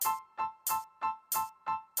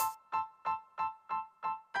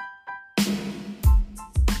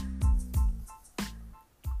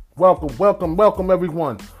welcome,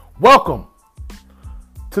 everyone. Welcome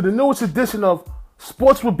to the newest edition of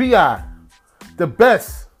Sports with BI, the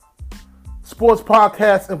best sports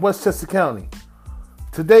podcast in Westchester County.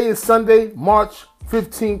 Today is Sunday, March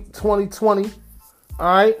 15th, 2020. All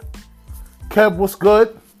right. Kev, what's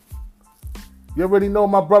good? You already know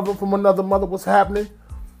my brother from another mother what's happening.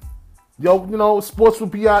 Yo, you know, Sports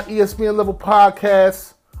with BI, ESPN level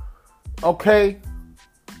podcast. Okay.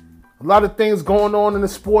 A lot of things going on in the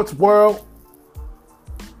sports world.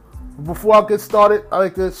 Before I get started, I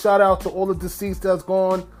like to shout out to all the deceased that's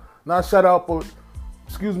gone. Not shout out, but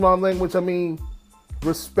excuse my language. I mean,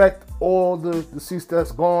 respect all the deceased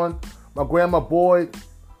that's gone. My grandma Boyd,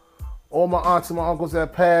 all my aunts and my uncles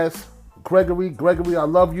that passed. Gregory, I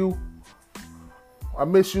love you. I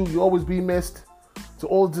miss you. You always be missed. To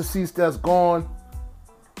all the deceased that's gone,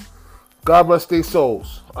 God rest their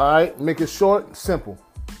souls. All right, make it short and simple.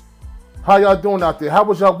 How y'all doing out there? How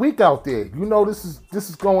was y'all week out there? You know this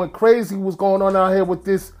is going crazy. What's going on out here with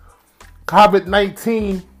this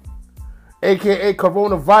COVID-19, aka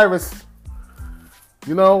coronavirus?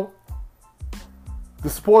 You know,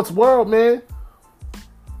 the sports world, man.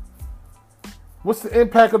 What's the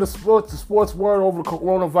impact of the sports world over the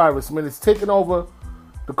coronavirus? Man, it's taking over.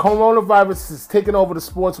 The coronavirus is taking over the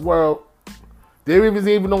sports world. There isn't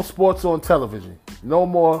even no sports on television. No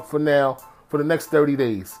more for now, for the next 30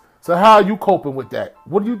 days. So how are you coping with that?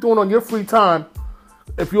 What are you doing on your free time?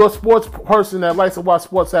 If you're a sports person that likes to watch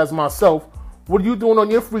sports as myself, what are you doing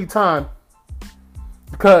on your free time?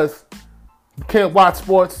 Because you can't watch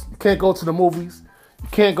sports. You can't go to the movies. You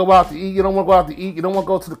can't go out to eat. You don't want to go out to eat. You don't want to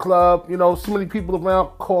go to the club. You know, so many people around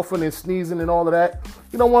coughing and sneezing and all of that.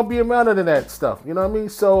 You don't want to be around any of that stuff. You know what I mean?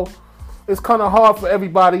 So it's kind of hard for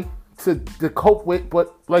everybody to cope with.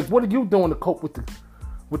 But, like, what are you doing to cope with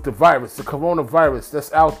the virus, the coronavirus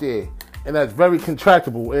that's out there? And that's very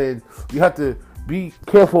contractable. And you have to be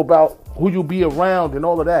careful about who you be around and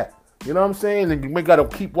all of that. You know what I'm saying? And you got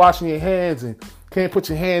to keep washing your hands and can't put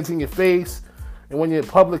your hands in your face. And when you're in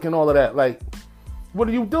public and all of that, like, what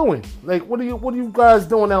are you doing? Like, what are you guys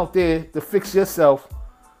doing out there to fix yourself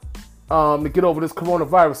to get over this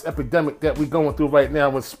coronavirus epidemic that we're going through right now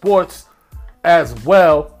with sports as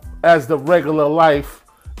well as the regular life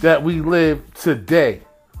that we live today?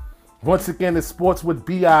 Once again, it's Sports with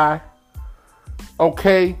BI.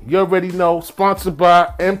 Okay, you already know. Sponsored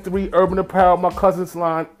by M3 Urban Apparel, my cousin's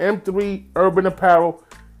line. M3 Urban Apparel.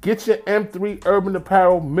 Get your M3 Urban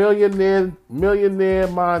Apparel, millionaire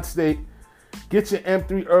mind state. Get your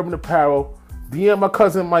M3 Urban Apparel. DM my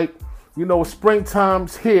cousin Mike. You know,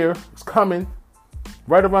 springtime's here. It's coming.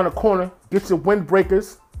 Right around the corner. Get your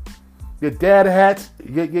windbreakers. Your dad hats.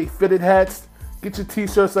 Your fitted hats. Get your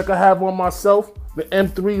t-shirts like I have on myself. The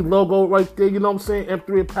M3 logo right there. You know what I'm saying?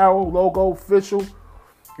 M3 Apparel logo official.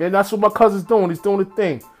 And that's what my cousin's doing. He's doing the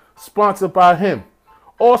thing. Sponsored by him.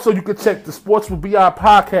 Also, you can check the Sports with BI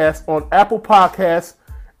podcast on Apple Podcasts,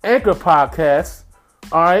 Anchor Podcasts.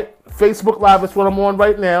 All right, Facebook Live is what I'm on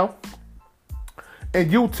right now,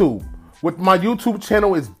 and YouTube. With my YouTube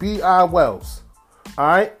channel is BI Wells. All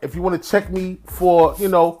right, if you want to check me for, you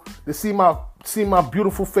know, to see my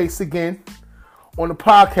beautiful face again on the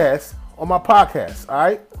podcast, on my podcast. All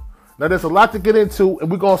right, now there's a lot to get into,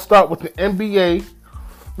 and we're gonna start with the NBA,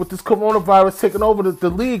 with this coronavirus taking over the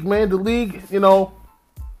league, man. The league, you know,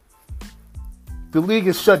 the league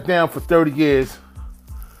is shut down for 30 years.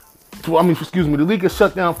 The league is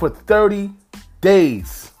shut down for 30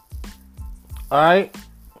 days. All right?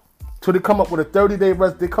 So they come up with a 30-day,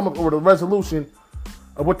 they come up with a resolution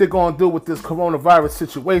of what they're going to do with this coronavirus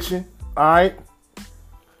situation. All right?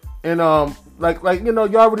 And, like you know,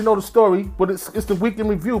 you already know the story, but it's the week in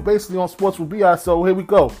review, basically, on Sports with BI. So here we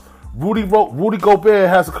go. Rudy Gobert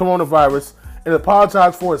has the coronavirus and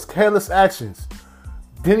apologized for his careless actions.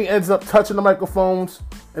 Then he ends up touching the microphones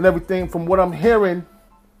and everything. From what I'm hearing,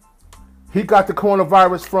 he got the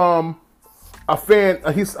coronavirus from a fan.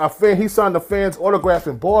 He signed a fan's autograph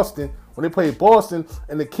in Boston when they played Boston,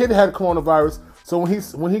 and the kid had coronavirus. So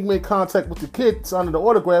when he made contact with the kid signing the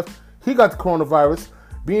autograph, he got the coronavirus.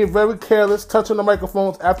 Being very careless, touching the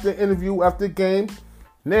microphones after the interview, after the game.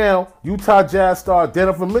 Now, Utah Jazz star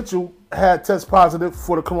Donovan Mitchell had test positive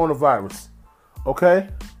for the coronavirus. Okay?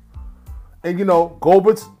 And, you know,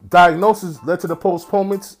 Gobert's diagnosis led to the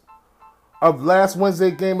postponements of last Wednesday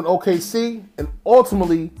game in OKC, and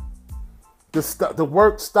ultimately the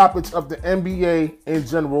work stoppage of the NBA in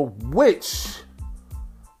general, which,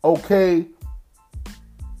 okay,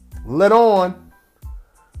 led on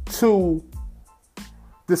to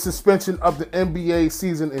the suspension of the NBA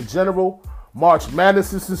season in general. March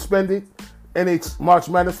Madness is suspended. March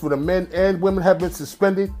Madness for the men and women have been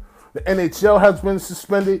suspended. The NHL has been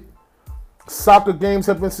suspended. Soccer games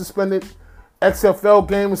have been suspended. XFL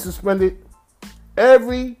game is suspended.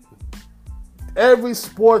 Every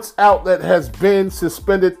sports outlet has been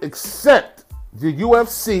suspended except the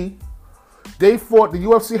UFC. The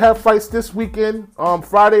UFC had fights this weekend.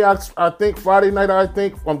 Saturday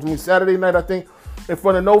night, in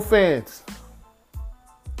front of no fans.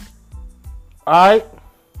 All right,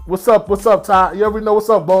 what's up, Ty? You already know what's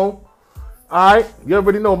up, Bone. All right, you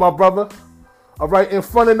already know, my brother. All right, in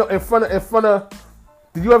front of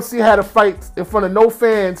the UFC had a fight in front of no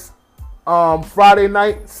fans. Friday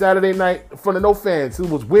night, Saturday night, in front of no fans. It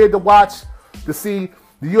was weird to watch, to see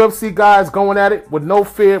the UFC guys going at it with no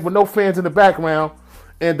fear, with no fans in the background.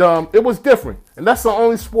 And it was different. And that's the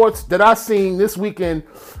only sports that I seen this weekend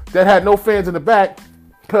that had no fans in the back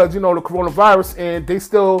because, the coronavirus, and they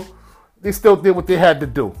still did what they had to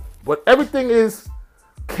do. But everything is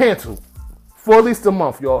canceled for at least a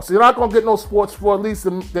month, y'all. So you're not going to get no sports for at least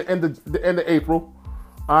the end of April.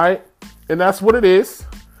 All right? And that's what it is.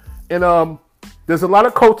 And there's a lot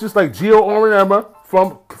of coaches like Gio Auriemma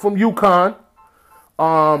from UConn.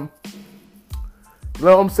 You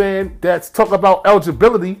know what I'm saying? That's talk about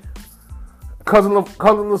eligibility. Cousin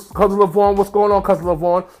LaVon, what's going on, Cousin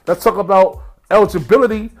LaVon? Let's talk about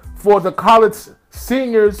eligibility for the college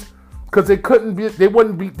seniors because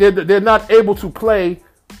they're not able to play.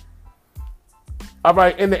 All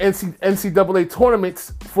right, in the NCAA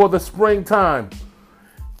tournaments for the springtime.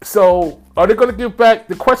 So, are they going to give back?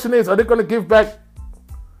 The question is, are they going to give back?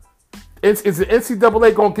 Is the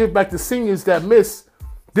NCAA going to give back the seniors that miss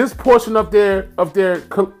this portion of their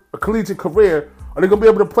collegiate career? Are they going to be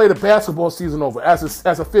able to play the basketball season over as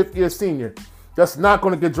a fifth-year senior that's not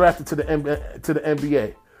going to get drafted to the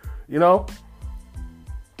NBA?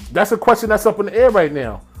 That's a question that's up in the air right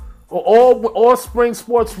now. All spring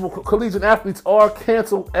sports for collegiate athletes are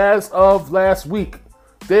canceled as of last week.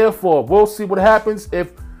 Therefore, we'll see what happens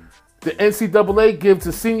if the NCAA gives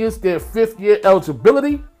the seniors their fifth-year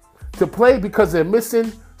eligibility to play because they're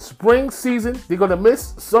missing spring season. They're going to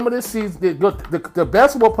miss some of this season. The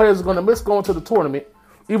basketball players are going to miss going to the tournament,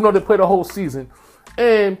 even though they play the whole season.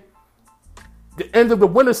 And the end of the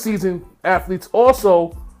winter season, athletes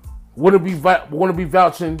also want to be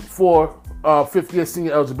vouching for fifth-year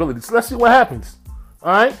senior eligibility. So let's see what happens.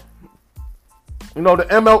 All right.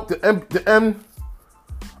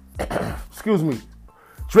 Excuse me.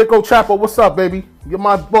 Draco Chapo, what's up, baby? You're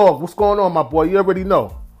my dog. What's going on, my boy? You already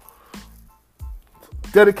know.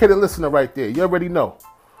 Dedicated listener right there. You already know.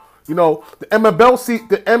 The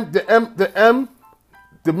MLB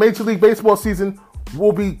the Major League Baseball season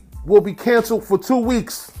will be canceled for 2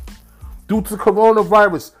 weeks due to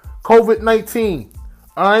coronavirus, COVID-19.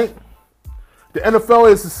 All right. The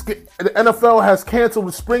NFL has canceled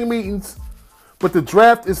the spring meetings, but the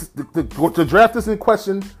draft is in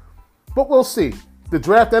question. But we'll see. The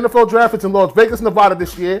NFL draft is in Las Vegas, Nevada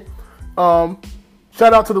this year. Shout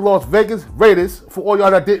out to the Las Vegas Raiders for all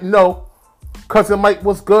y'all that didn't know. Cousin Mike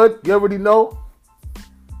was good. You already know.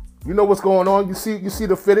 You know what's going on. You see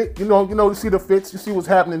the fitted. You see the fits. You see what's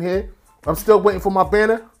happening here. I'm still waiting for my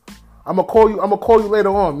banner. I'm gonna call you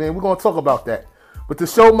later on, man. We're gonna talk about that. But the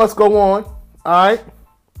show must go on. All right.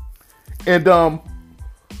 And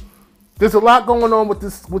there's a lot going on with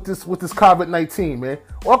this COVID-19, man.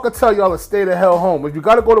 All I can tell y'all is stay the hell home. If you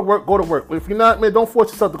gotta go to work, go to work. But if you're not, man, don't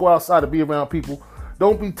force yourself to go outside and be around people.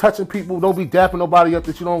 Don't be touching people. Don't be dapping nobody up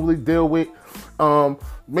that you don't really deal with.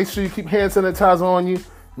 Make sure you keep hand sanitizer on you.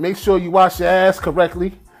 Make sure you wash your ass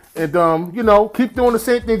correctly. And, keep doing the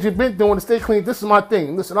same things you've been doing to stay clean. This is my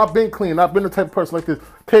thing. Listen, I've been clean. I've been the type of person like this.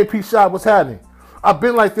 KP Shot, what's happening? I've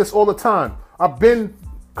been like this all the time. I've been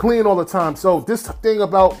clean all the time. So this thing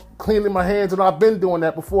about cleaning my hands, and I've been doing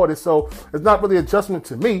that before this. So it's not really an adjustment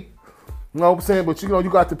to me. You know what I'm saying? But, you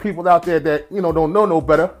got the people out there that, don't know no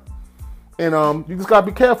better. And you just got to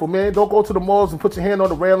be careful, man. Don't go to the malls and put your hand on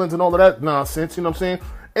the railings and all of that nonsense. You know what I'm saying?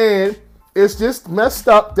 And it's just messed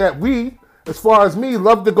up that we, as far as me,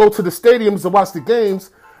 love to go to the stadiums to watch the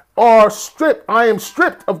games, are stripped. I am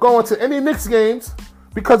stripped of going to any Knicks games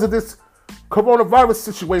because of this coronavirus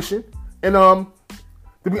situation. And to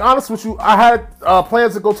be honest with you, I had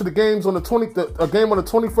plans to go to the games on a game on the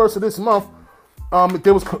 21st of this month.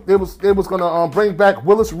 They was gonna bring back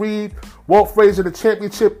Willis Reed, Walt Frazier, the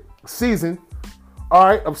championship season. All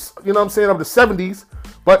right, you know what I'm saying, of the 70s.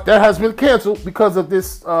 But that has been canceled because of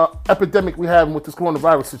this epidemic we have with this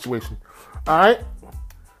coronavirus situation. All right.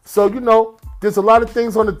 So, there's a lot of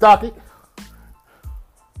things on the docket.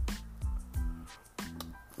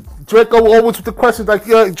 Draco always with the questions. Like,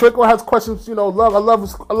 Draco has questions. I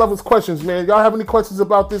love his questions, man. Y'all have any questions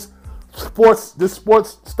about this this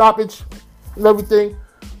sports stoppage and everything,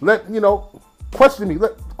 question me.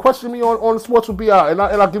 Question me on the sports will be out, and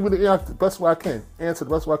I'll give you the answer the best way I can. They're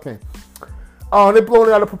blowing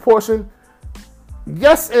it out of proportion.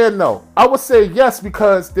 Yes and no. I would say yes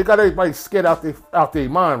because they got everybody scared out their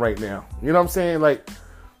mind right now. You know what I'm saying? Like,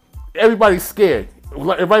 everybody's scared,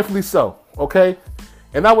 rightfully so. Okay,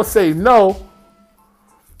 and I would say no.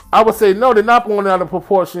 They're not blowing it out of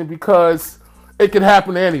proportion because it can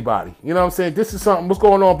happen to anybody. You know what I'm saying? This is something. What's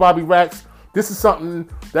going on, Bobby Racks? This is something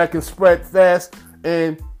that can spread fast,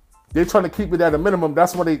 and they're trying to keep it at a minimum.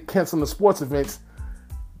 That's why they cancel the sports events.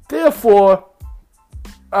 Therefore,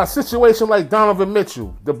 a situation like Donovan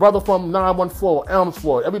Mitchell, the brother from 914,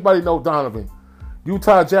 Elmsford, everybody know Donovan,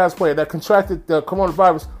 Utah Jazz player that contracted the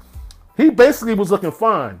coronavirus. He basically was looking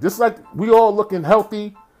fine. Just like we all looking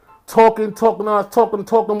healthy, talking while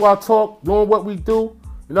talk, doing what we do.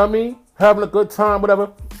 You know what I mean? Having a good time,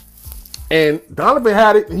 whatever. And Donovan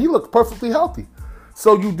had it, and he looked perfectly healthy.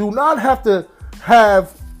 So you do not have to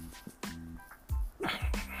have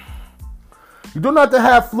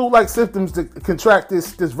flu-like symptoms to contract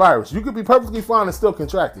this virus. You could be perfectly fine and still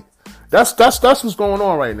contract it. That's what's going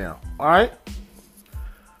on right now. All right.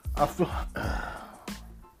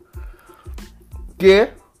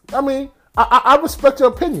 Yeah. I mean, I respect your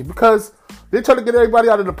opinion because they try to get everybody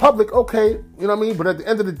out of the public. Okay, you know what I mean. But at the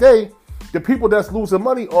end of the day, the people that's losing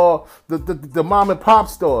money are the mom and pop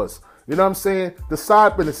stores. You know what I'm saying? The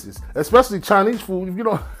side businesses, especially Chinese food. If you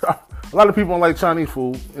don't, a lot of people don't like Chinese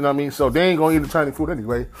food. You know what I mean? So they ain't gonna eat the Chinese food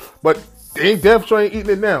anyway. But they ain't definitely ain't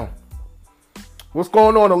eating it now. What's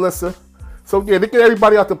going on, Alyssa? So yeah, they get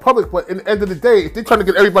everybody out the public. But at the end of the day, if they're trying to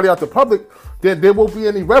get everybody out the public, then there won't be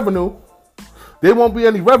any revenue. There won't be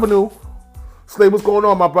any revenue. Slay, what's going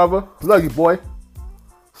on, my brother? Love you, boy.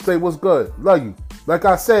 Slay, what's good? Love you. Like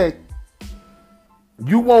I said,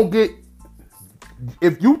 you won't get,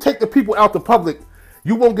 if you take the people out the public,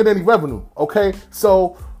 you won't get any revenue. Okay,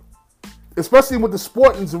 so especially with the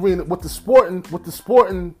sporting arena, with the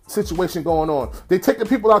sporting situation going on, they take the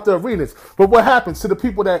people out the arenas. But what happens to the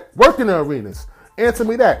people that work in the arenas? Answer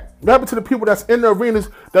me that. What happens to the people that's in the arenas,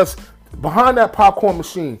 that's behind that popcorn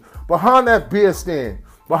machine, behind that beer stand,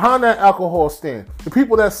 behind that alcohol stand? The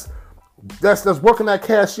people that's working that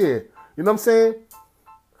cashier. You know what I'm saying?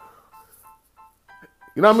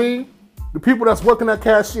 You know what I mean? The people that's working that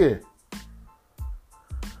cashier.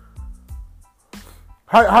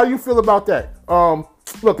 How you feel about that?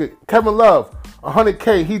 Look at Kevin Love,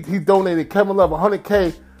 $100K. He donated Kevin Love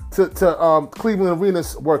 $100K to Cleveland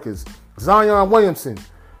Arenas workers. Zion Williamson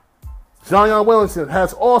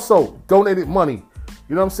has also donated money.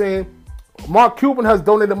 You know what I'm saying? Mark Cuban has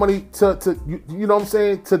donated money to you know what I'm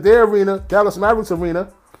saying, to their arena, Dallas Mavericks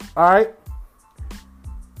arena. All right.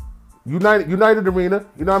 United Arena,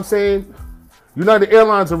 you know what I'm saying? United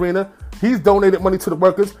Airlines Arena. He's donated money to the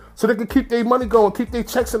workers so they can keep their money going, keep their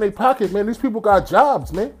checks in their pocket, man. These people got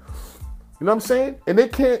jobs, man. You know what I'm saying? And they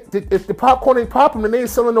can't, if the popcorn ain't popping and they ain't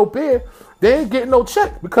selling no beer, they ain't getting no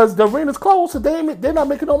check because the arena's closed, so they're not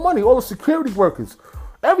making no money. All the security workers,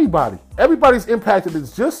 everybody's impacted.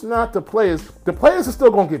 It's just not the players. The players are still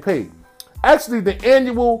going to get paid. Actually, the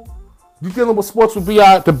annual You Dealing with Sports with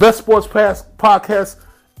BI, the best sports podcast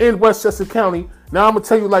in Westchester County. Now I'm going to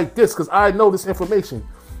tell you like this because I know this information.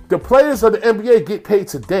 The players of the NBA get paid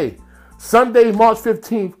today. Sunday, March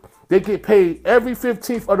 15th, they get paid every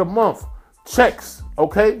 15th of the month. Checks,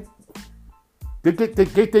 okay? They get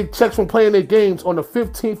their checks from playing their games on the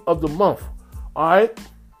 15th of the month. All right?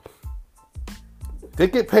 They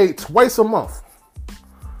get paid twice a month.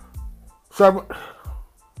 Hi,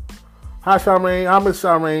 Charmaine. I miss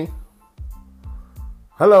Charmaine.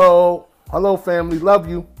 Hello, family. Love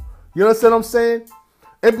you. You understand what I'm saying?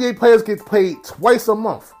 NBA players get paid twice a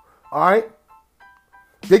month. All right?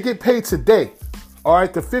 They get paid today. All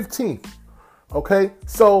right? The 15th. Okay?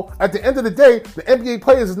 So, at the end of the day, the NBA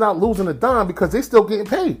players is not losing a dime because they still getting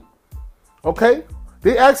paid. Okay?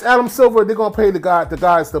 They asked Adam Silver, they're going to pay the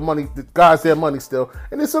guys their money still.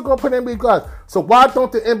 And they're still going to pay the NBA guys. So, why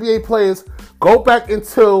don't the NBA players go back and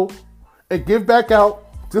give back out,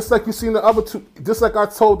 just like you seen the other two, just like I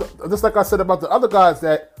said about the other guys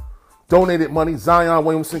that donated money, Zion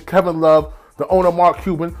Williamson, Kevin Love, the owner Mark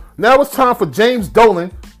Cuban. Now it's time for James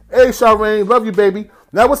Dolan. Hey, Charmaine, love you, baby.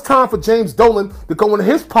 Now it's time for James Dolan to go in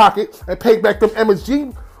his pocket and pay back them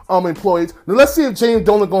MSG employees. Now let's see if James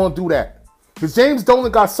Dolan going to do that. Because James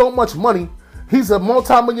Dolan got so much money. He's a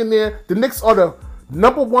multimillionaire. The Knicks are the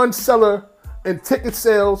number one seller in ticket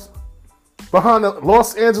sales behind the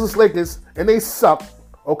Los Angeles Lakers, and they suck.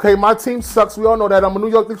 Okay, my team sucks. We all know that. I'm a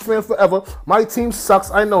New York Knicks fan forever. My team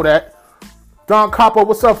sucks. I know that. Don Capo,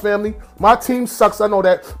 what's up, family? My team sucks, I know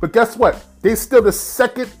that. But guess what? They still the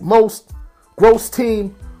second most gross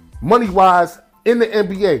team, money-wise, in the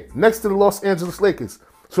NBA, next to the Los Angeles Lakers.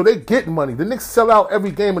 So they get money. The Knicks sell out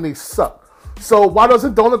every game and they suck. So why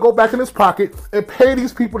doesn't Dolan go back in his pocket and pay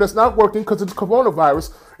these people that's not working because of the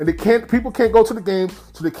coronavirus, and people can't go to the games,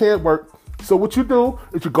 so they can't work. So what you do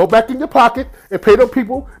is you go back in your pocket and pay those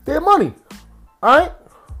people their money. All right?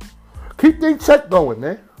 Keep their check going,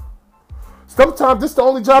 man. Sometimes this is the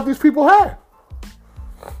only job these people have.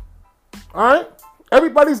 All right?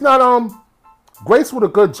 Everybody's not graced with a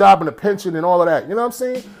good job and a pension and all of that. You know what I'm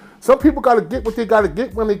saying? Some people got to get what they got to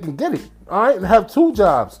get when they can get it. All right? And have two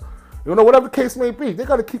jobs. You know, whatever the case may be, they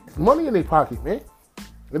got to keep money in their pocket, man.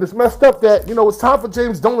 And it's messed up that, you know, it's time for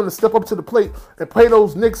James Dolan to step up to the plate and pay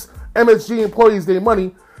those Knicks MSG employees their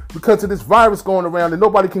money because of this virus going around and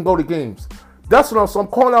nobody can go to games. That's what I'm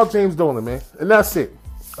calling out James Dolan, man. And that's it.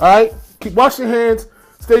 All right? Keep wash your hands,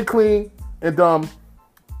 stay clean, and,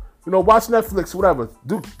 you know, watch Netflix, whatever.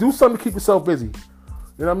 Do something to keep yourself busy. You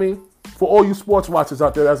know what I mean? For all you sports watchers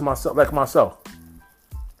out there like myself.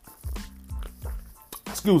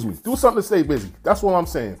 Excuse me. Do something to stay busy. That's what I'm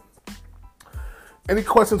saying. Any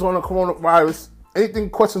questions on the coronavirus? Anything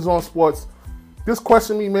questions on sports? Just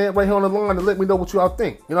question me, man, right here on the line and let me know what y'all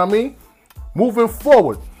think. You know what I mean? Moving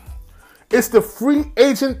forward. It's the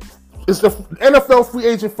NFL free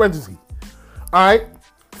agent frenzy. All right?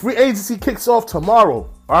 Free agency kicks off tomorrow.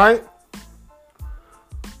 All right?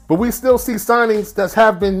 But we still see signings that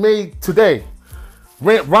have been made today.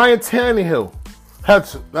 Ryan Tannehill.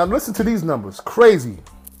 Now listen to these numbers. Crazy.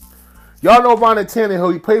 Y'all know Ryan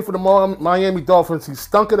Tannehill. He played for the Miami Dolphins. He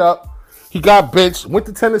stunk it up. He got benched. Went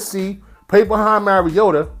to Tennessee. Played behind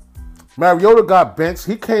Mariota. Mariota got benched.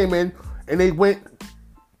 He came in and they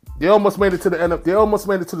almost made it to the NFL. They almost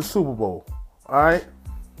made it to the Super Bowl. All right.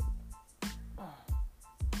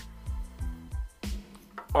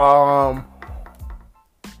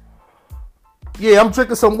 Yeah, I'm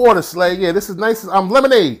drinking some water, Slay. Yeah, this is nice.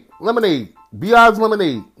 Lemonade. B.I.'s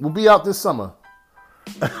Lemonade will be out this summer.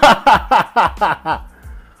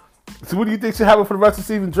 So what do you think should happen for the rest of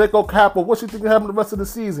the season? Draco Capo, what should you think should happen the rest of the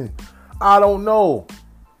season? I don't know.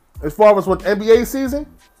 As far as what NBA season?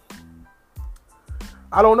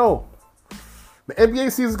 I don't know. The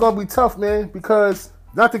NBA season is going to be tough, man, because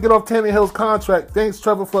not to get off Tannehill's contract, thanks,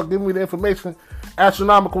 Trevor, for giving me the information.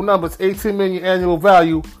 Astronomical numbers, $18 million annual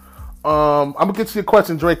value. I'm going to get you a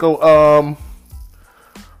question, Draco.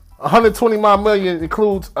 $129 million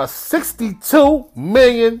includes a $62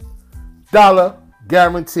 million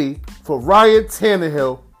guarantee for Ryan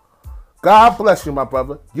Tannehill. God bless you, my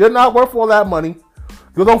brother. You're not worth all that money.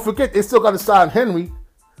 You don't forget, they still got to sign Henry.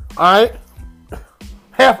 All right?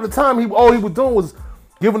 Half of the time, all he was doing was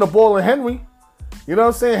giving the ball to Henry. You know what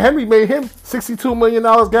I'm saying? Henry made him $62 million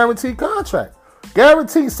guaranteed contract.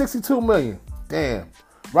 Guaranteed $62 million. Damn.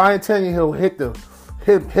 Ryan Tannehill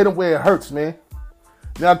hit him where it hurts, man.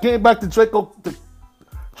 Now, getting back to Draco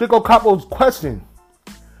Capo's question.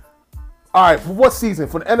 All right, for what season?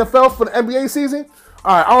 For the NFL? For the NBA season?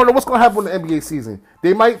 All right, I don't know what's going to happen in the NBA season.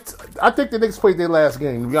 I think the Knicks played their last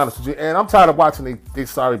game, to be honest with you, and I'm tired of watching they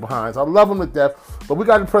sorry behinds. I love them to death, but we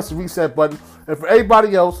got to press the reset button. And for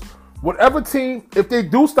everybody else, whatever team, if they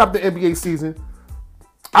do stop the NBA season,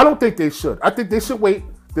 I don't think they should. I think they should wait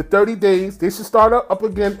the 30 days. They should start up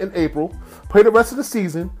again in April, play the rest of the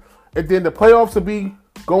season, and then the playoffs will be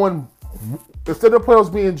going, instead of the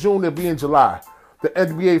playoffs being in June, they'll be in July. The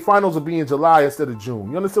NBA finals will be in July instead of June.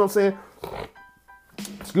 You understand what I'm saying?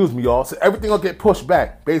 Excuse me, y'all. So everything will get pushed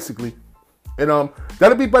back, basically. And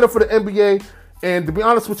that'll be better for the NBA. And to be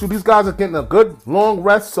honest with you, these guys are getting a good long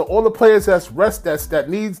rest. So all the players that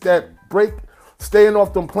needs that break, staying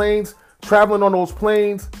off them planes, traveling on those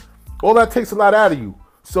planes, all that takes a lot out of you.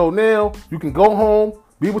 So now you can go home,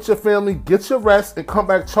 be with your family, get your rest, and come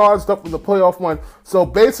back charged up for the playoff run. So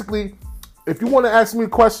basically, if you want to ask me a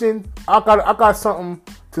question, I got something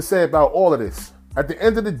to say about all of this. At the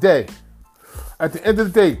end of the day,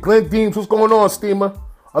 Glenn Deems, what's going on, Steamer?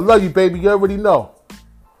 I love you, baby. You already know.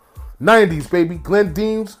 90s, baby. Glenn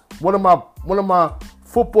Deems, one of my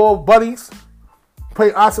football buddies.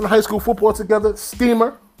 Played Austin High School football together.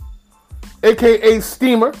 Steamer, a.k.a.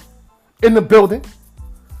 Steamer, in the building.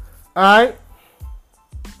 All right.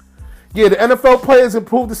 Yeah, the NFL players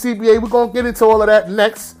improved the CBA. We're going to get into all of that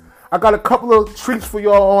next. I got a couple of treats for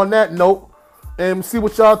y'all on that note. And see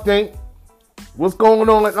what y'all think. What's going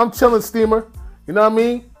on? I'm chilling, Steamer. You know what I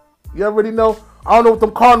mean? You already know. I don't know what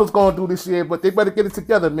them Cardinals going to do this year, but they better get it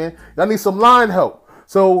together, man. Y'all need some line help.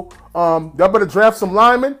 So, y'all better draft some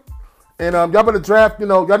linemen. And y'all better draft,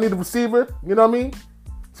 y'all need a receiver. You know what I mean?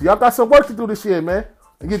 So y'all got some work to do this year, man.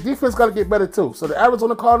 And your defense got to get better too. So the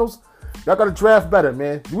Arizona Cardinals, y'all got to draft better,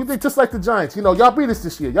 man. We think just like the Giants. Y'all beat us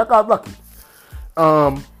this year. Y'all got lucky.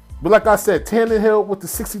 But like I said, Tannehill with the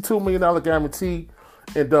 $62 million guarantee.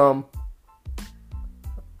 And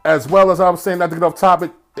as well as I was saying, not to get off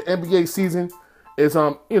topic, the NBA season is,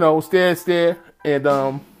 it's there. And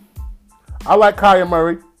I like Kyler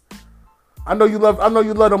Murray. I know you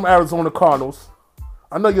love them Arizona Cardinals.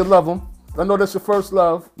 I know you love them. I know that's your first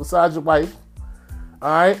love besides your wife. All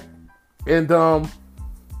right. And, I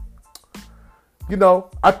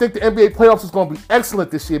think the NBA playoffs is going to be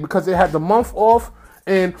excellent this year because they had the month off.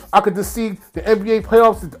 And I could just see the NBA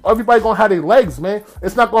playoffs, everybody going to have their legs, man.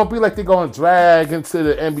 It's not going to be like they're going to drag into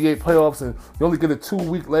the NBA playoffs and you only get a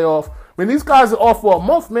 2-week layoff. I mean, these guys are off for a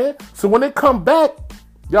month, man. So when they come back,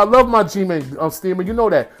 y'all love my G-Man, Steamer. You know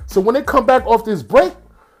that. So when they come back off this break,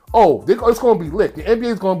 it's going to be lit. The NBA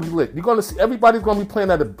is going to be lit. You're going to see everybody's going to be playing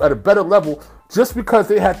at a better level just because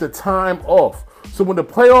they had the time off. So when the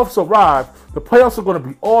playoffs arrive, the playoffs are going to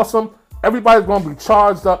be awesome. Everybody's going to be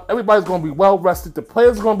charged up. Everybody's going to be well rested. The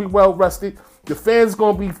players are going to be well rested. The fans are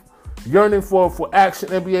going to be yearning for action,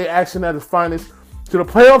 NBA action at its finest. So the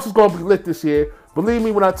playoffs is going to be lit this year. Believe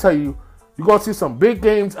me when I tell you, you're going to see some big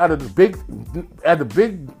games out of the big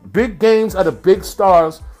games out of big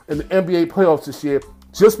stars in the NBA playoffs this year.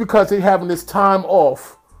 Just because they're having this time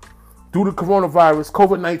off due to coronavirus,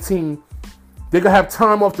 COVID-19, they're going to have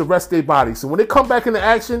time off to rest their bodies. So when they come back into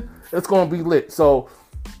action, it's going to be lit. So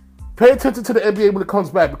pay attention to the NBA when it comes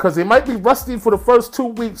back because they might be rusty for the first 2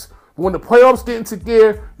 weeks. But when the playoffs get into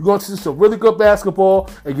gear, you're going to see some really good basketball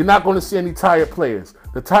and you're not going to see any tired players.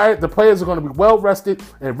 The players are going to be well rested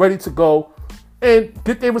and ready to go and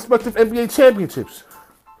get their respective NBA championships.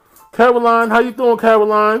 Caroline, how you doing,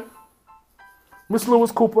 Caroline? Miss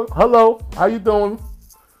Lewis Cooper, hello. How you doing?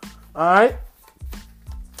 All right.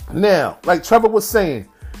 Now, like Trevor was saying,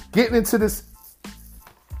 getting into this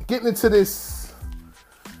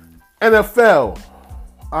NFL,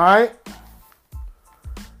 all right?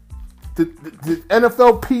 The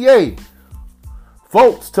NFLPA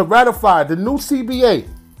votes to ratify the new CBA,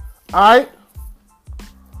 all right?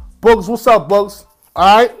 Bugs, what's up, Bugs?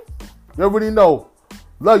 All right? You already know.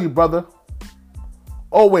 Love you, brother.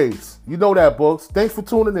 Always. You know that, Bugs. Thanks for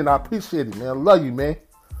tuning in. I appreciate it, man. I love you, man.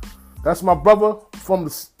 That's my brother from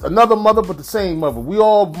another mother, but the same mother. We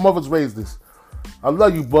all mothers raised this. I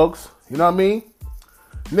love you, Bugs. You know what I mean?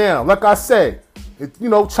 Now, like I said,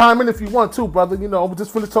 chime in if you want to, brother. We're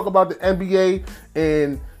just going to talk about the NBA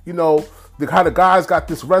and, how the guys got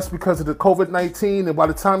this rest because of the COVID-19. And by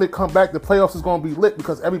the time they come back, the playoffs is going to be lit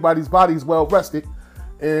because everybody's body is well rested.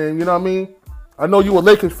 And you know what I mean? I know you a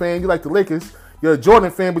Lakers fan. You like the Lakers. You're a Jordan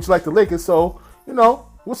fan, but you like the Lakers. So,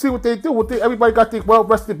 we'll see what they do. Everybody got their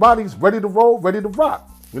well-rested bodies ready to roll, ready to rock.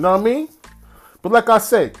 You know what I mean? But like I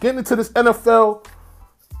said, getting into this NFLPA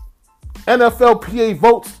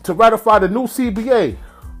votes to ratify the new CBA.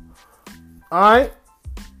 All right.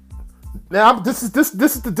 Now this is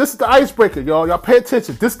the icebreaker, y'all. Y'all pay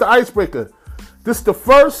attention. This is the icebreaker. This is the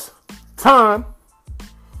first time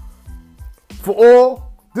for all.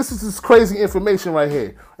 This is this crazy information right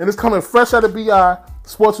here, and it's coming fresh out of BI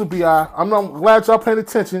Sports with BI. I'm glad y'all paying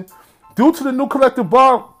attention. Due to the new collective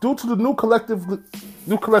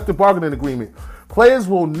bargaining agreement, players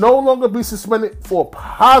will no longer be suspended for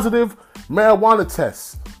positive marijuana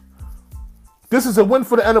tests. This is a win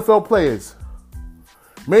for the NFL players.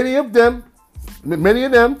 Many of them,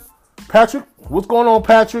 Patrick, what's going on,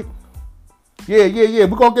 Patrick? Yeah. We're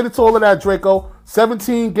going to get into all of that, Draco.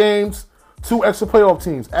 17 games, 2 extra playoff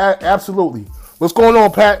teams. Absolutely. What's going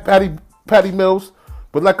on, Patty Mills?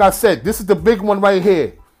 But like I said, this is the big one right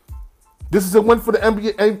here. This is a win for the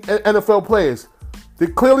NFL players. They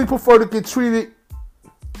clearly prefer to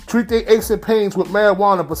treat their aches and pains with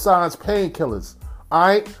marijuana besides painkillers. All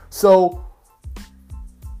right? So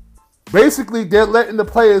basically, they're letting the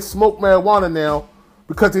players smoke marijuana now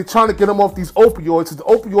because they're trying to get them off these opioids. The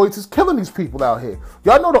opioids is killing these people out here.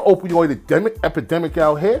 Y'all know the opioid epidemic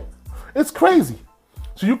out here. It's crazy.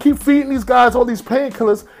 So you keep feeding these guys all these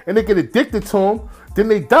painkillers and they get addicted to them, then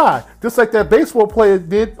they die. Just like that baseball player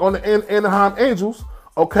did on the Anaheim Angels,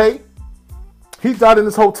 okay? He died in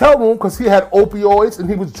his hotel room because he had opioids and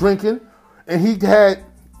he was drinking and he had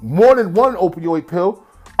more than one opioid pill,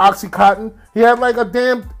 Oxycontin. He had like a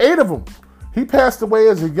damn 8 of them. He passed away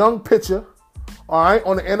as a young pitcher, all right,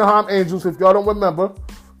 on the Anaheim Angels. If y'all don't remember,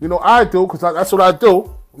 I do because that's what I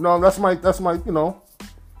do. That's my,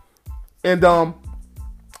 And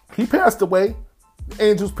he passed away, the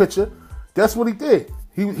Angels pitcher. That's what he did.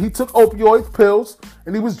 He took opioid pills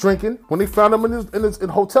and he was drinking. When they found him in his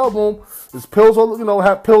hotel room, his pills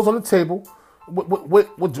had pills on the table.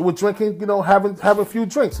 With drinking, having a few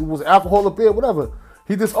drinks. It was alcohol or beer, whatever.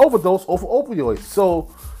 He just overdosed off of opioids.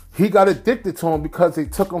 So he got addicted to them because they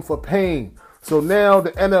took him for pain. So now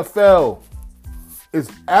the NFL is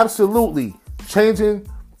absolutely changing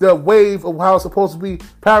the wave of how it's supposed to be.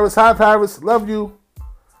 Paris, hi Paris, love you.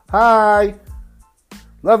 Hi,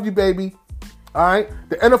 love you, baby. All right,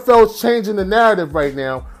 the NFL is changing the narrative right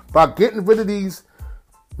now by getting rid of these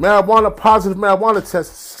positive marijuana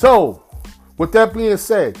tests. So, with that being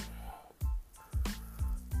said,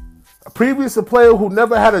 a player who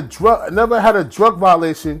never had a drug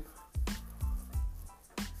violation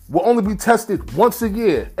will only be tested once a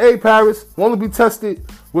year. Hey, Paris,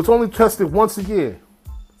 was only tested once a year.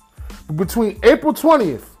 Between April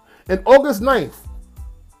 20th and August 9th,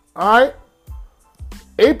 all right,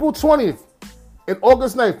 April 20th and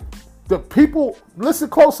August 9th, the people, listen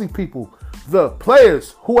closely, people, the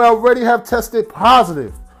players who already have tested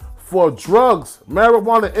positive for drugs,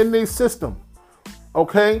 marijuana in their system,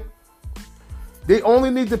 okay, they only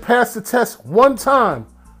need to pass the test one time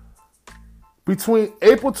between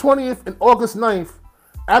April 20th and August 9th.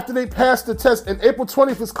 After they pass the test, and April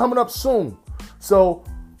 20th is coming up soon. So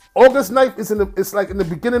August 9th is like in the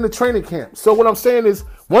beginning of training camp. So what I'm saying is,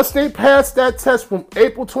 once they pass that test from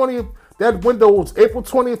April 20th, that window was April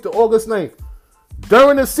 20th to August 9th.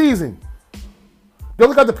 During the season, they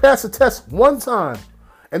only got to pass the test one time.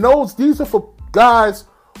 And these are for guys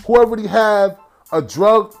who already have a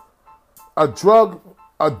dirty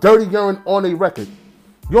urine on their record.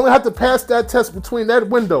 You only have to pass that test between that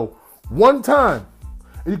window one time,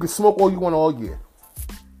 and you can smoke all you want all year.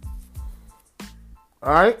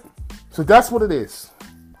 All right? So that's what it is.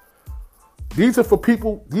 These are for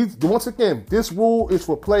people, once again, this rule is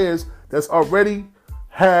for players that's already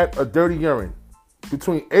had a dirty urine.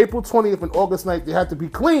 Between April 20th and August 9th, they have to be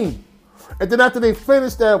clean. And then after they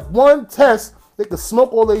finish that one test, they can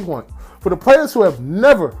smoke all they want. For the players who have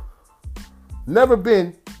never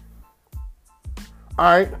been, all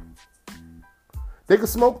right, they can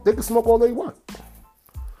smoke all they want.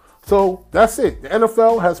 So that's it. The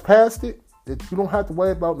NFL has passed it. That you don't have to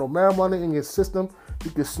worry about no marijuana in your system.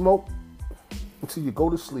 You can smoke until you go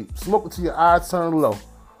to sleep. Smoke until your eyes turn low.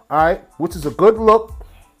 All right, which is a good look.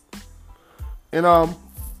 And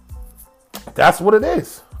that's what it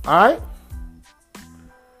is. All right.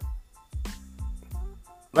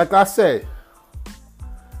 Like I said,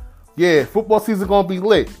 yeah, football season gonna be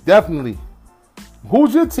lit. Definitely.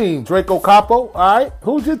 Who's your team? Draco Capo. All right.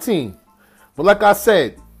 Who's your team? But like I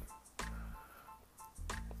said,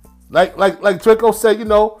 like Draco said,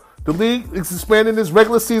 the league is expanding this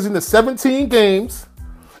regular season to 17 games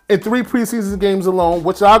and 3 preseason games alone,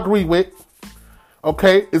 which I agree with.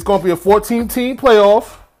 Okay, it's going to be a 14-team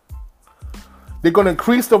playoff. They're going to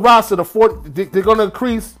increase the roster to 40. They're going to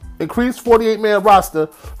increase 48-man roster,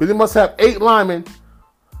 but they must have 8 linemen.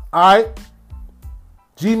 All right,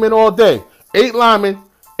 G-men all day. 8 linemen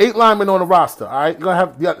on the roster. All right, you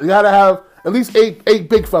got to have at least eight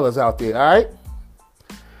big fellas out there. All right.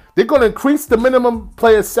 They're going to increase the minimum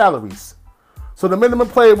player salaries. So the minimum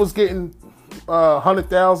player was getting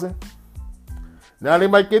 $100,000. Now they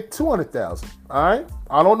might get $200,000. All right.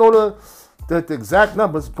 I don't know the exact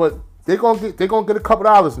numbers, but they're gonna get a couple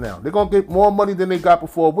dollars now. They're gonna get more money than they got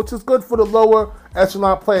before, which is good for the lower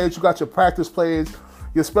echelon players. You got your practice players,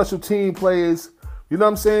 your special team players. You know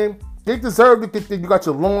what I'm saying? They deserve to get there. You got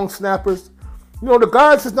your long snappers. The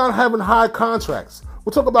guys that's not having high contracts.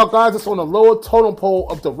 We're talking about guys that's on the lower totem pole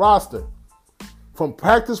of the roster. From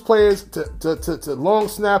practice players to long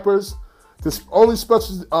snappers, this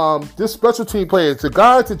special team players, the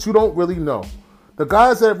guys that you don't really know. The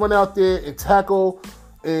guys that run out there and tackle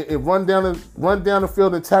and run down the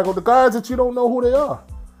field and tackle, the guys that you don't know who they are.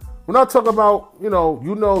 We're not talking about, you know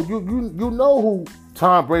who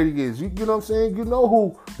Tom Brady is. You know what I'm saying? You know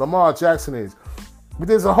who Lamar Jackson is. But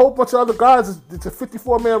there's a whole bunch of other guys. It's a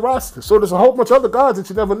 54-man roster. So there's a whole bunch of other guys that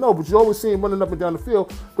you never know, but you always see them running up and down the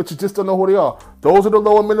field, but you just don't know who they are. Those are the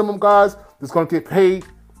lower minimum guys that's going to get paid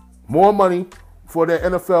more money for their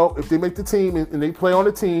NFL. If they make the team and they play on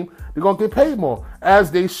the team, they're going to get paid more, as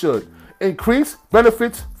they should. Increase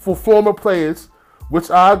benefits for former players, which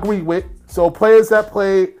I agree with. So players that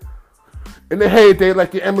played in the heyday,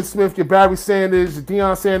 like your Emmitt Smith, your Barry Sanders, your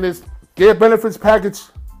Deion Sanders, their benefits package,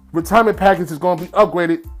 retirement package is going to be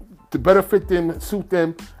upgraded to better fit them, suit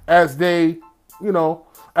them as they,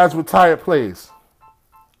 as retired players.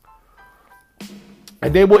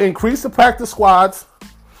 And they will increase the practice squads,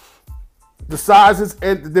 the sizes,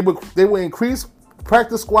 and they will increase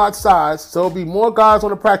practice squad size, so it'll be more guys on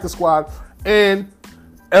the practice squad and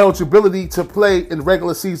eligibility to play in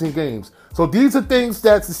regular season games. So these are things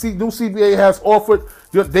that the new CBA has offered,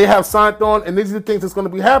 they have signed on, and these are the things that's going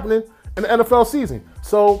to be happening in the NFL season.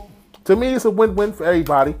 So to me, it's a win-win for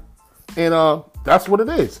everybody, and that's what it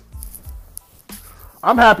is.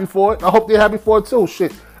 I'm happy for it. I hope they're happy for it too.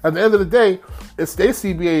 Shit. At the end of the day, it's their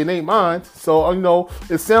CBA and ain't mine. So,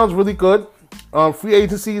 it sounds really good. Free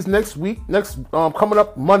agencies next week. Coming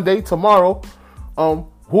up Monday, tomorrow.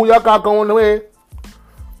 Who y'all got going there?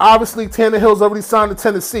 Obviously, Tannehill's already signed to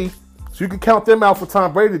Tennessee. So you can count them out for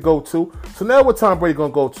Tom Brady to go to. So now what Tom Brady going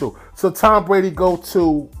to go to? So Tom Brady go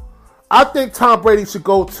to... I think Tom Brady should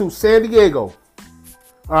go to San Diego.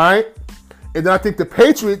 All right? And then I think the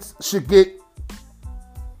Patriots should get...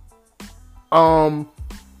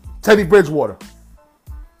 Teddy Bridgewater.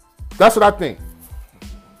 That's what I think.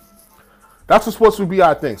 That's what Sports with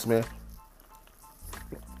BI thinks, man.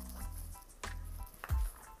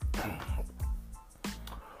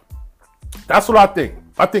 That's what I think.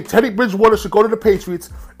 I think Teddy Bridgewater should go to the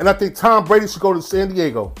Patriots, and I think Tom Brady should go to San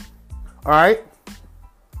Diego. All right?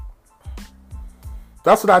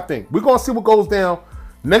 That's what I think. We're going to see what goes down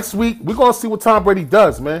next week. We're going to see what Tom Brady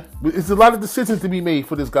does, man. It's a lot of decisions to be made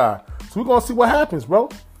for this guy. So we're going to see what happens, bro.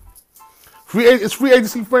 It's free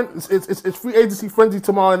agency it's free agency frenzy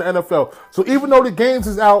tomorrow in the NFL. So even though the games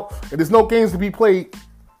is out and there's no games to be played,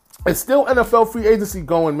 it's still NFL free agency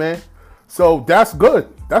going, man. So that's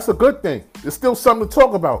good. That's a good thing. It's still something to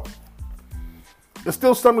talk about. It's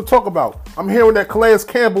still something to talk about. I'm hearing that Calais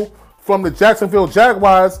Campbell from the Jacksonville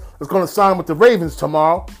Jaguars is going to sign with the Ravens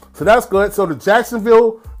tomorrow. So that's good. So the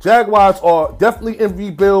Jacksonville Jaguars are definitely in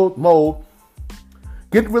rebuild mode.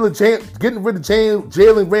 Getting rid of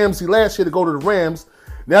Jalen Ramsey last year to go to the Rams.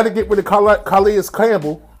 Now they get rid of Calais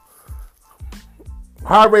Campbell.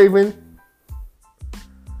 Hi, Raven.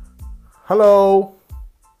 Hello.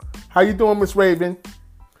 How you doing, Miss Raven?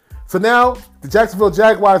 So now the Jacksonville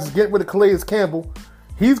Jaguars is getting rid of Calais Campbell.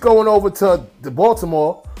 He's going over to the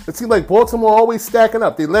Baltimore. It seems like Baltimore always stacking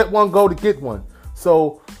up. They let one go to get one.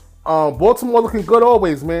 So Baltimore looking good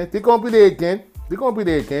always, man. They're going to be there again.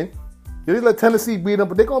 They let Tennessee beat them,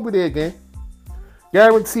 but they're going to be there again.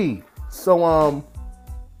 Guaranteed. So,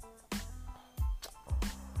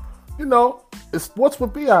 it's Sports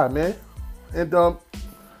with BI, man. And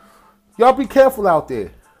y'all be careful out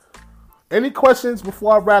there. Any questions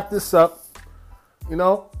before I wrap this up?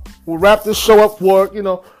 We'll wrap this show up for,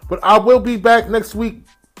 but I will be back next week.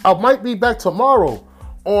 I might be back tomorrow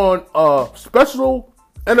on a special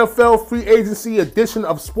NFL free agency edition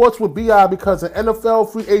of Sports with BI because the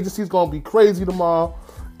NFL free agency is going to be crazy tomorrow.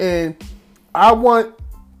 And I want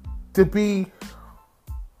to be...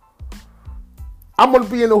 I'm going to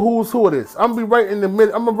be in the who's who of this. I'm going to be right in the mid.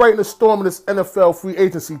 I'm going to be right in the storm of this NFL free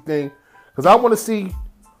agency thing because I want to see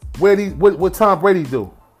what Tom Brady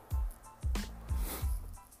do.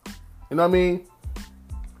 You know what I mean?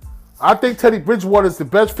 I think Teddy Bridgewater is the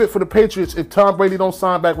best fit for the Patriots if Tom Brady don't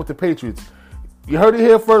sign back with the Patriots. You heard it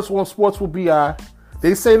here first on Sports with BI.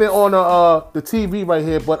 They saying it on the TV right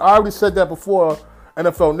here, but I already said that before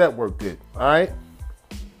NFL Network did. All right?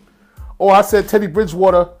 Or I said Teddy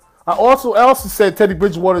Bridgewater. I also said Teddy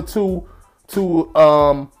Bridgewater to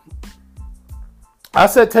I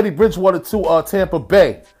said Teddy Bridgewater to Tampa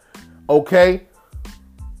Bay. Okay?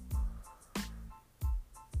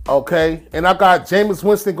 Okay? And I got Jameis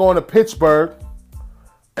Winston going to Pittsburgh.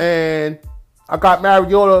 And I got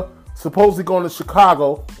Mariota supposedly going to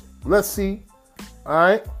Chicago. Let's see. All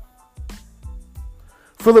right.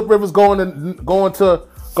 Phillip Rivers going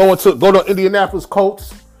to Indianapolis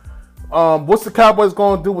Colts. What's the Cowboys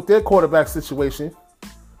going to do with their quarterback situation?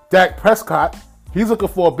 Dak Prescott. He's looking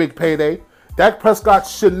for a big payday. Dak Prescott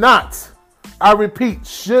should not, I repeat,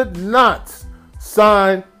 should not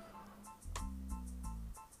sign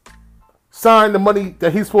the money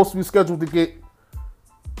that he's supposed to be scheduled to get.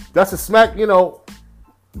 That's a smack,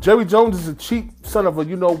 Jerry Jones is a cheap son of a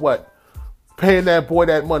you-know-what, paying that boy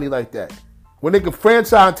that money like that. When they can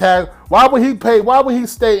franchise tag, why would he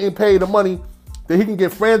stay and pay the money that he can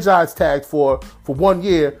get franchise tagged for 1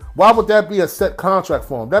 year? Why would that be a set contract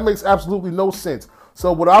for him? That makes absolutely no sense.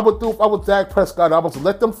 So what I would do if I was Dak Prescott, I would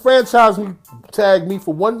let them tag me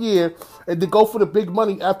for 1 year and then go for the big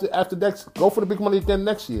money go for the big money again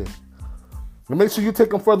next year. And make sure you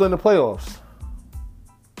take them further in the playoffs.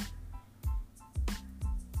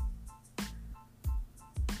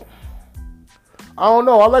 I don't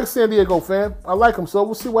know. I like San Diego, fam. I like them. So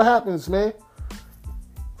we'll see what happens, man.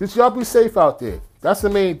 Just y'all be safe out there. That's the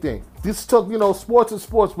main thing. This took, sports is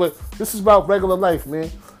sports, but this is about regular life, man.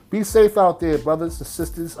 Be safe out there, brothers and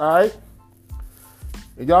sisters, all right?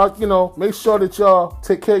 And y'all, make sure that y'all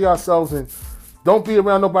take care of yourselves and don't be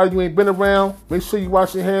around nobody you ain't been around. Make sure you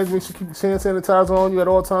wash your hands. Make sure you keep your hand sanitizer on you at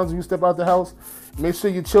all times when you step out the house. Make sure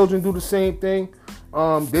your children do the same thing.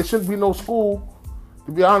 There shouldn't be no school.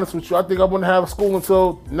 To be honest with you, I think I wouldn't have school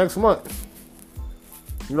until next month.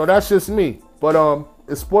 That's just me. But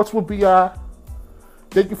it's Sports with B.I.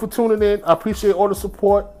 Thank you for tuning in. I appreciate all the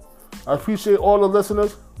support. I appreciate all the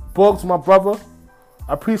listeners. Bugs, my brother.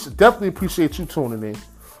 I definitely appreciate you tuning in.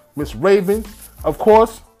 Miss Raven, of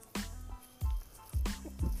course.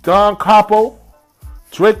 Don Capo.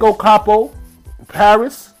 Draco Capo.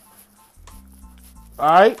 Paris. All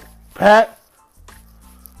right. Pat.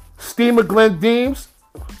 Steamer Glenn Deems.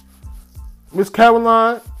 Miss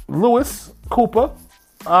Caroline Lewis Cooper.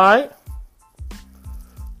 All right.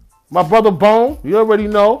 My brother Bone, you already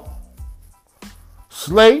know.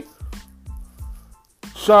 Slay.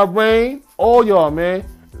 Sharain, all y'all, man.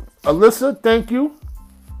 Alyssa, thank you.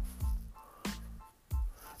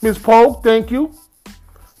 Miss Pogue, thank you.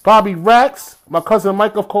 Bobby Rax, my cousin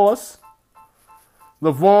Mike, of course.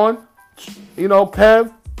 LaVaughn,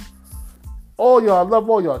 Kev. All y'all, I love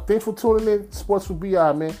all y'all. Thanks for tuning in. Sports with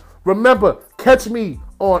B.I., man. Remember, catch me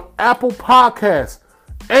on Apple Podcasts,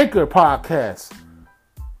 Anchor Podcasts,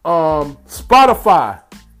 Spotify,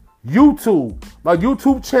 YouTube. My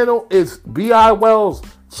YouTube channel is B.I. Wells.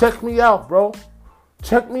 Check me out, bro.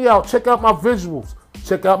 Check me out. Check out my visuals.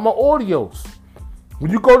 Check out my audios. When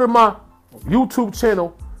you go to my YouTube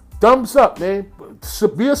channel, thumbs up, man.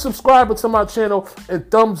 Be a subscriber to my channel and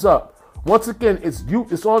thumbs up. Once again, it's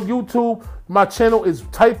on YouTube. My channel is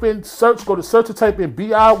go to search and type in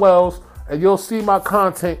B.I. Wells, and you'll see my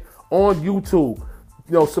content on YouTube.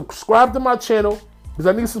 Subscribe to my channel, because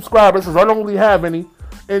I need subscribers, because I don't really have any.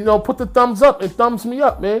 And put the thumbs up and thumbs me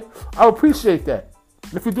up, man. I appreciate that.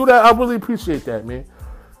 If you do that, I really appreciate that, man.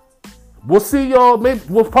 We'll see y'all.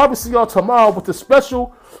 We'll probably see y'all tomorrow with the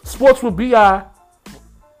special Sports with B.I.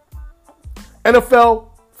 NFL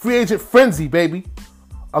Free Agent Frenzy, baby.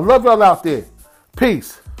 I love y'all out there.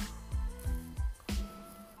 Peace.